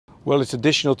Well, it's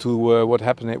additional to what's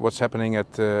happening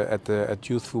at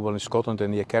youth football in Scotland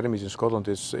and the academies in Scotland.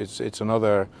 It's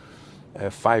another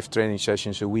 5 training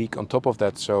sessions a week on top of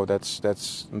that. So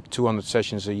that's 200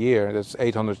 sessions a year. That's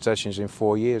 800 sessions in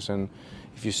 4 years. And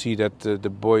if you see that the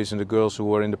boys and the girls who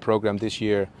were in the program this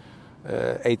year,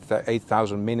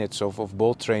 8,000 minutes of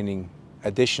ball training,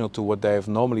 additional to what they have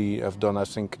normally have done, I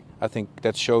think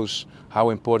that shows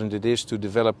how important it is to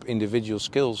develop individual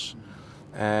skills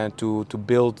and to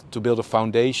build a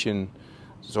foundation.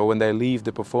 So when they leave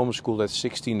the performance school at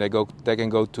 16, they can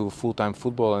go to full-time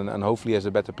football and hopefully as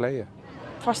a better player.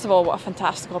 First of all, what a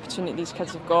fantastic opportunity these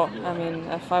kids have got. I mean,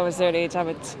 if I was their age, I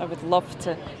would love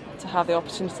to have the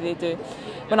opportunity they do.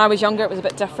 When I was younger, it was a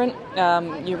bit different.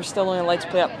 You were still only allowed to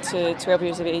play up to 12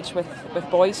 years of age with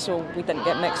boys, so we didn't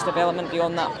get mixed development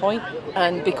beyond that point.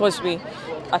 And because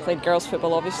I played girls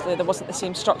football, obviously, there wasn't the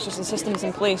same structures and systems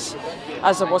in place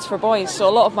as there was for boys. So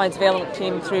a lot of my development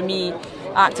came through me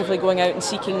actively going out and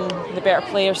seeking the better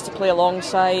players to play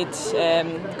alongside,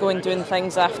 doing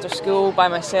things after school by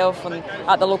myself and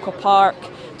at the local park,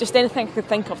 just anything I could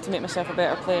think of to make myself a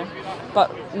better player.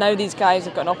 But now these guys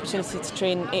have got an opportunity to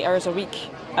train 8 hours a week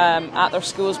at their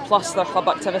schools plus their club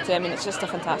activity. I mean, it's just a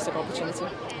fantastic opportunity.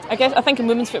 I think in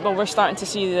women's football we're starting to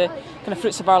see the kind of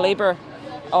fruits of our labour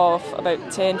of about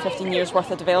 10-15 years worth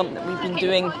of development that we've been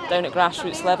doing down at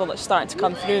grassroots level that's starting to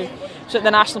come through. So at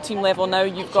the national team level now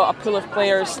you've got a pool of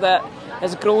players that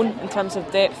has grown in terms of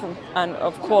depth and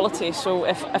of quality. So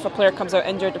if a player comes out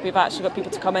injured, we've actually got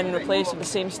people to come in and replace with the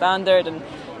same standard, and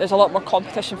there's a lot more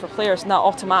competition for players, and that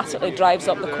automatically drives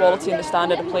up the quality and the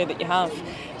standard of play that you have.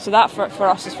 So that for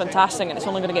us is fantastic, and it's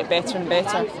only going to get better and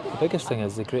better. The biggest thing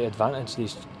is the great advantage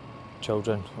these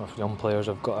children or young players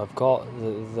have got.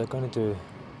 They're going to do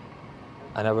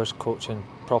an hour's coaching,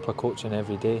 proper coaching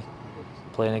every day,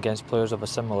 playing against players of a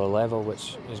similar level,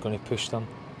 which is going to push them.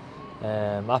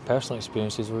 My personal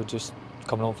experiences were just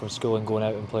coming home from school and going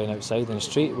out and playing outside in the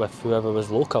street with whoever was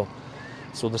local.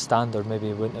 So the standard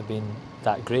maybe wouldn't have been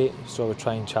that great. So I would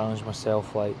try and challenge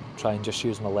myself, like try and just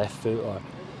use my left foot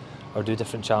or do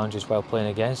different challenges while playing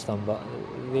against them. But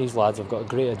these lads have got a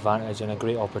great advantage and a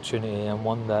great opportunity, and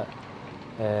one that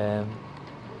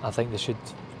I think they should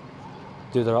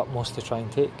do their utmost to try and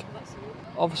take.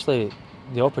 Obviously,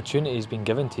 the opportunity has been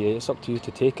given to you. It's up to you to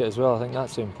take it as well. I think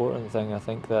that's the important thing. I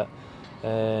think that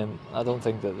I don't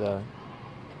think that they're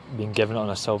being given it on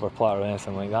a silver platter or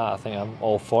anything like that. I think I'm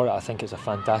all for it. I think it's a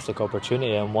fantastic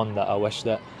opportunity and one that I wish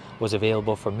that was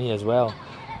available for me as well.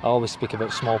 I always speak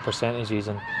about small percentages,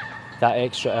 and that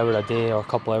extra hour a day or a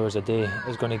couple hours a day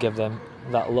is going to give them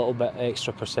that little bit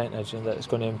extra percentage, and that it's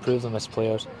going to improve them as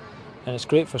players. And it's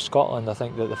great for Scotland. I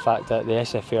think that the fact that the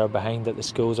SFA are behind it, the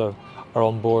schools are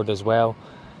on board as well,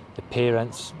 the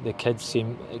parents, the kids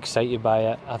seem excited by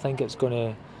it. I think it's going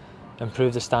to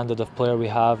improve the standard of player we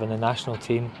have in the national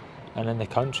team and in the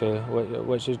country,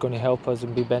 which is going to help us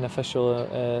and be beneficial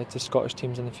to Scottish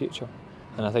teams in the future.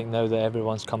 And I think now that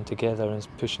everyone's come together and is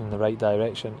pushing in the right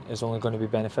direction, it's only going to be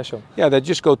beneficial. Yeah, they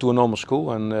just go to a normal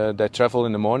school and they travel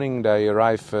in the morning. They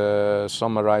arrive,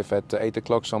 some arrive at 8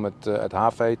 o'clock, some at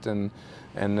 7:30,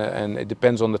 and it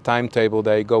depends on the timetable.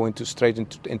 They go straight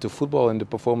into football, and the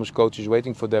performance coach is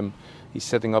waiting for them. He's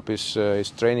setting up his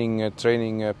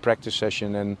training practice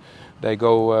session, and they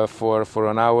go for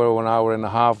an hour, 1 hour and a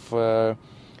half.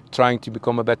 Trying to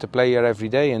become a better player every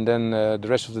day, and then the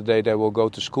rest of the day they will go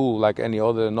to school like any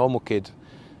other normal kid,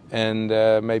 and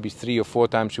maybe 3 or 4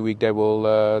 times a week they will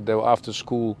after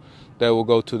school they will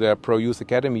go to their pro youth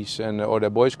academies or their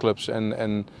boys clubs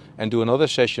and do another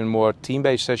session, more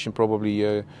team-based session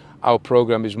probably. Our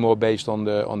program is more based on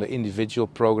the individual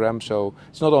program, so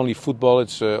it's not only football,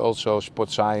 it's also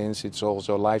sport science, it's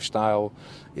also lifestyle,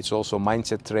 it's also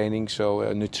mindset training,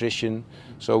 so nutrition.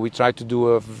 So we try to do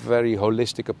a very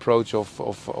holistic approach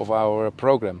of our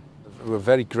program. We're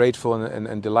very grateful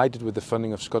and delighted with the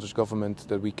funding of Scottish Government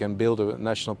that we can build a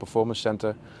national performance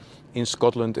centre in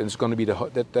Scotland, and it's going to be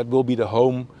that will be the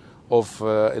home of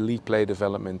elite player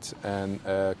development, and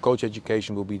coach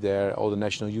education will be there. All the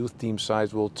national youth team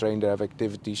sides will train, they have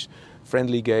activities,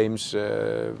 friendly games,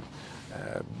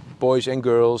 boys and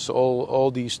girls, all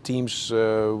these teams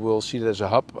will see it as a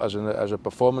hub, as a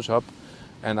performance hub,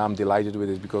 and I'm delighted with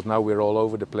it because now we're all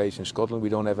over the place in Scotland. We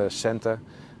don't have a centre,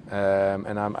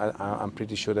 and I'm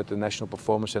pretty sure that the National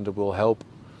Performance Centre will help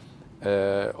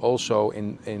also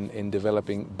in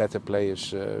developing better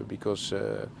players because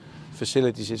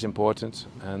facilities is important,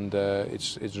 and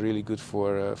it's really good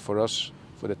for us,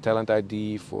 for the talent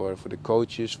ID, for the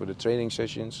coaches, for the training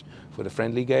sessions, for the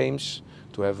friendly games,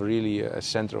 to have really a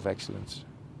centre of excellence.